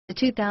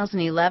The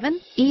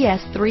 2011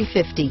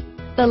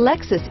 ES350. The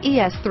Lexus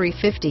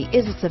ES350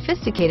 is a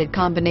sophisticated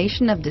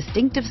combination of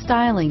distinctive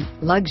styling,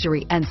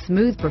 luxury, and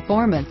smooth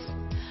performance.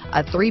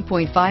 A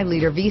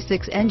 3.5-liter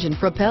V6 engine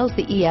propels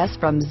the ES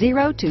from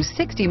 0 to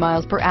 60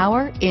 miles per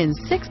hour in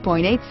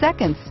 6.8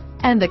 seconds.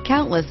 And the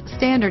countless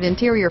standard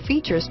interior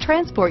features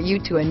transport you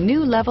to a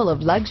new level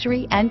of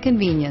luxury and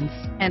convenience,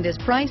 and is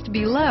priced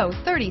below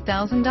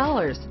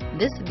 $30,000.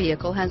 This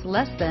vehicle has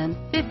less than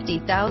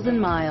 50,000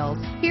 miles.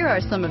 Here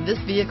are some of this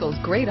vehicle's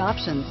great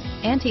options: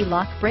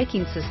 anti-lock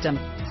braking system,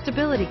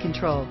 stability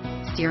control,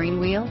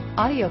 steering wheel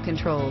audio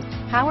controls,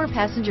 power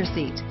passenger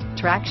seat,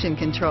 traction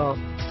control,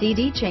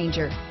 CD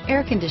changer,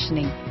 air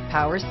conditioning,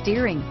 power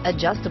steering,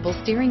 adjustable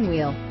steering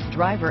wheel,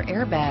 driver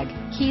airbag,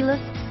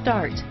 keyless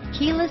start,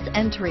 keyless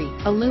entry,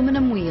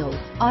 aluminum wheels,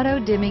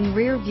 auto-dimming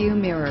rear view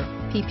mirror,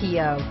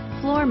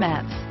 PPO, floor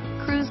mats,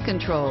 cruise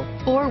control,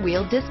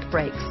 four-wheel disc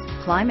brakes,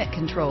 climate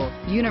control,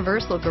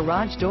 universal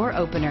garage door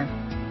opener,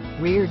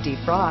 rear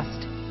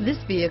defrost. This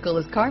vehicle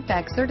is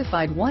Carfax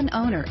certified one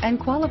owner and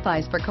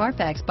qualifies for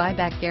Carfax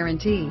buyback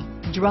guarantee.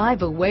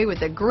 Drive away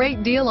with a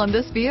great deal on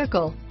this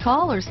vehicle.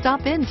 Call or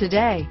stop in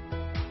today.